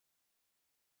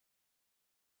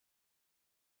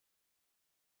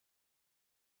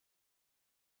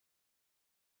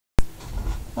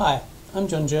Hi, I'm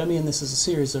John Jeremy and this is a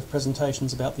series of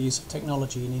presentations about the use of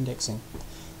technology in indexing.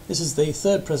 This is the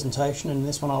third presentation, and in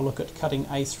this one I'll look at cutting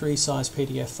A3 size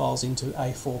PDF files into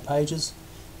A4 pages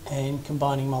and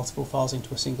combining multiple files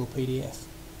into a single PDF.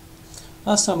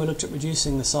 Last time we looked at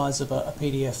reducing the size of a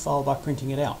PDF file by printing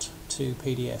it out to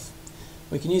PDF.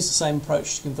 We can use the same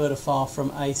approach to convert a file from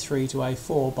A3 to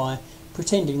A4 by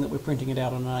pretending that we're printing it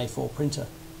out on an A4 printer.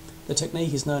 The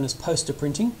technique is known as poster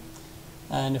printing.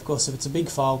 And of course, if it's a big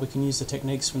file, we can use the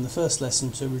techniques from the first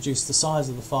lesson to reduce the size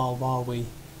of the file while we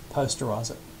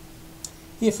posterize it.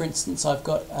 Here, for instance, I've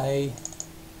got a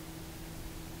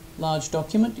large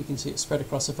document. You can see it's spread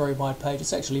across a very wide page.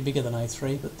 It's actually bigger than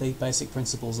A3, but the basic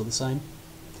principles are the same.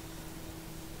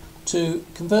 To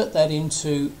convert that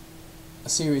into a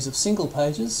series of single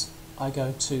pages, I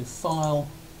go to File,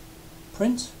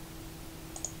 Print,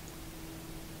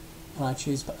 and I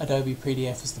choose Adobe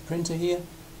PDF as the printer here.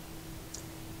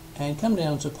 And come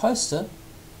down to Poster,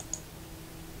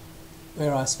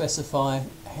 where I specify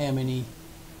how many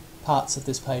parts of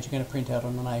this page are going to print out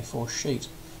on an A4 sheet.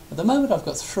 At the moment I've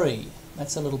got 3.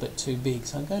 That's a little bit too big,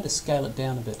 so I'm going to scale it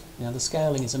down a bit. Now the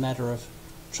scaling is a matter of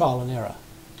trial and error.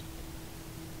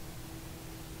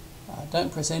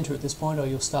 Don't press enter at this point or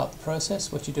you'll start the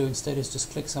process. What you do instead is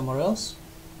just click somewhere else.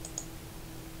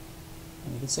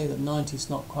 And you can see that 90 is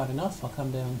not quite enough. I'll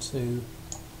come down to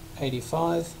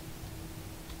 85.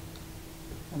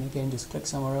 And again, just click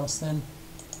somewhere else then.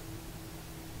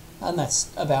 And that's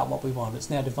about what we want. It's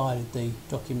now divided the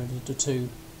document into 2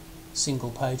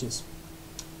 single pages.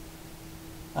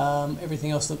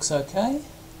 Everything else looks okay.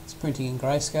 It's printing in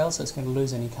grayscale, so it's going to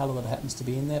lose any colour that happens to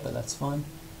be in there, but that's fine.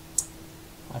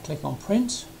 I click on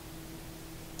Print.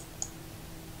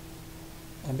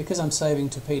 And because I'm saving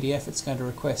to PDF, it's going to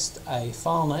request a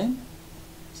file name.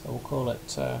 So we'll call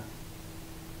it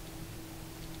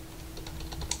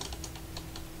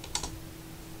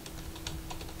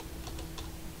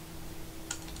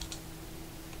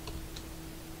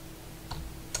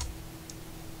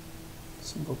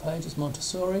Single Pages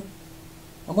Montessori,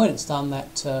 and when it's done,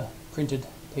 that printed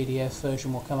PDF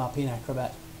version will come up in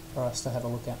Acrobat for us to have a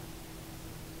look at.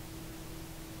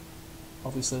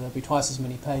 Obviously there'll be twice as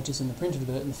many pages in the printed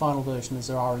version, the final version, as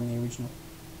there are in the original.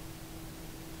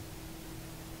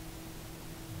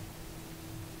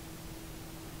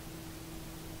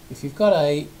 If you've got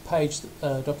a page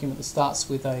document that starts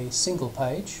with a single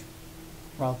page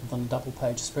rather than a double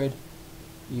page spread,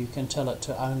 you can tell it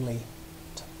to only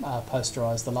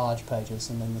posterize the large pages,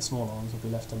 and then the smaller ones will be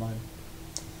left alone.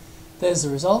 There's the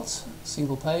result,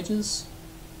 single pages.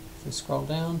 If we scroll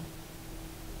down,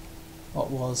 what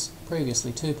was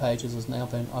previously 2 pages has now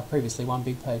been, previously 1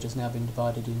 big page has now been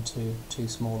divided into 2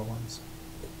 smaller ones.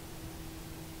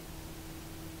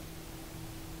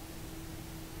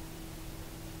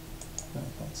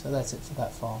 Okay, so that's it for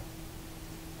that file.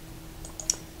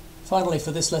 Finally, for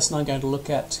this lesson I'm going to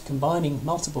look at combining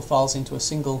multiple files into a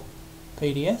single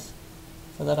PDF.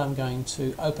 For that I'm going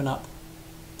to open up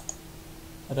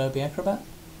Adobe Acrobat,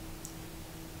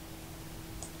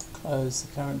 close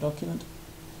the current document,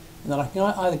 and then I can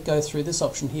either go through this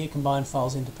option here, combine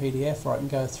files into PDF, or I can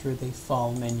go through the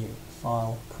File menu,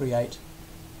 File, Create,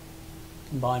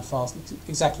 Combine Files. It's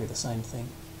exactly the same thing.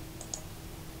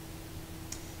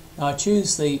 Now I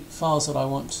choose the files that I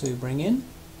want to bring in.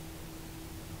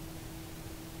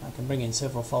 I can bring in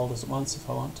several folders at once if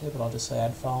I want to, but I'll just say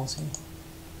Add Files here.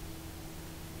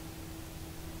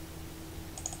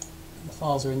 And the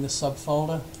files are in this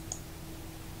subfolder.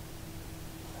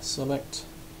 Select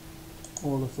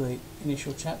all of the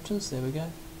initial chapters, there we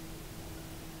go.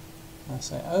 I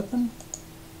say Open.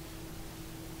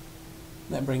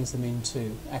 That brings them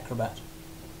into Acrobat.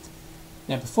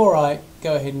 Now before I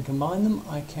go ahead and combine them,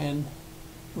 I can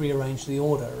rearrange the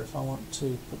order. If I want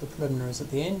to put the preliminaries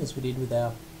at the end, as we did with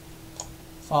our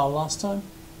file last time,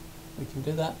 we can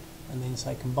do that, and then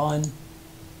say Combine.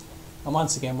 And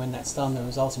once again, when that's done, the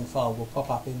resulting file will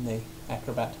pop up in the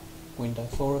Acrobat window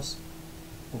for us.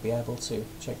 We'll be able to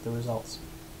check the results.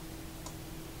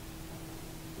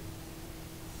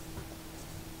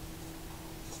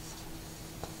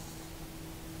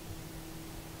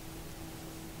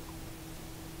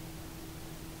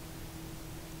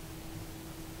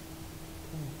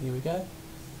 Here we go.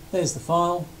 There's the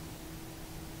file.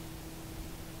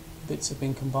 The bits have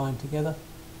been combined together.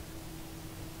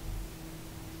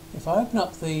 If I open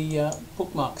up the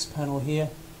bookmarks panel here,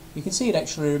 you can see it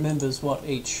actually remembers what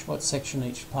section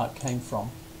each part came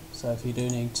from. So if you do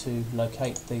need to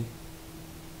locate the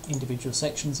individual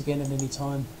sections again at any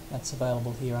time, that's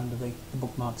available here under the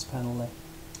bookmarks panel there.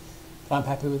 If I'm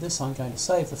happy with this, I'm going to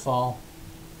save the file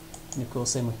And of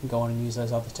course then we can go on and use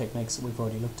those other techniques that we've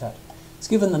already looked at. It's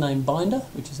given the name binder,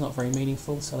 which is not very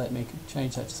meaningful, so let me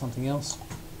change that to something else.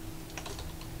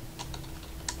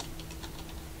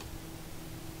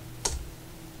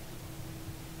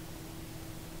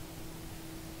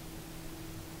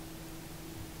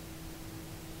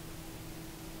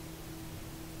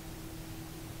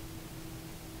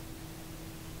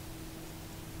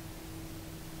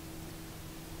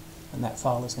 And that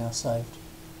file is now saved.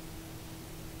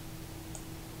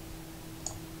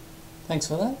 Thanks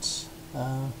for that.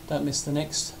 Don't miss the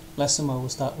next lesson where we'll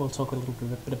talk a little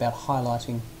bit about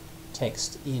highlighting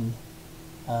text in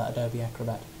Adobe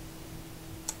Acrobat.